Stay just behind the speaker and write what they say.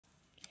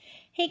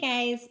Hey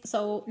guys,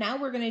 so now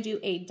we're going to do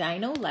a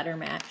Dino letter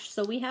match.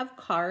 So we have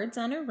cards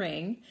on a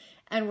ring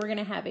and we're going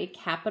to have a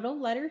capital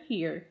letter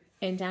here,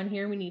 and down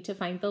here we need to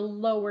find the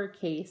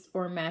lowercase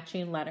or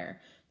matching letter.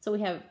 So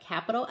we have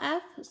capital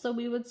F, so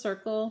we would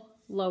circle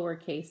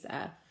lowercase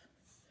f.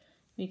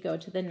 We go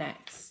to the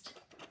next.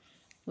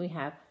 We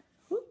have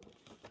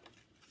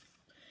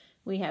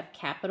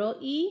capital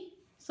E,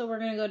 so we're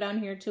going to go down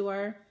here to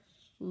our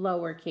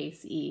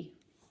lowercase e.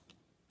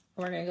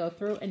 We're going to go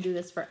through and do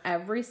this for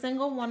every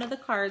single one of the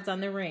cards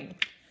on the ring.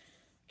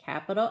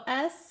 Capital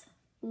S,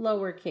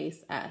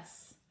 lowercase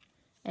s.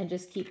 And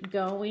just keep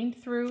going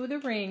through the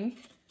ring.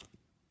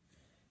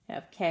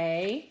 Have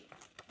K,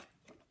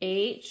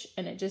 H,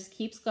 and it just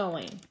keeps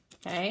going,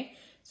 okay?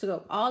 So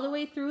go all the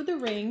way through the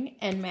ring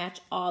and match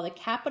all the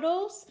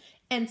capitals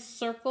and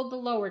circle the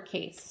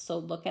lowercase. So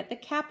look at the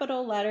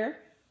capital letter,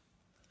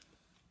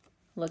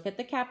 look at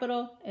the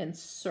capital, and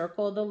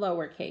circle the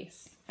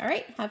lowercase. All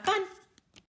right, have fun.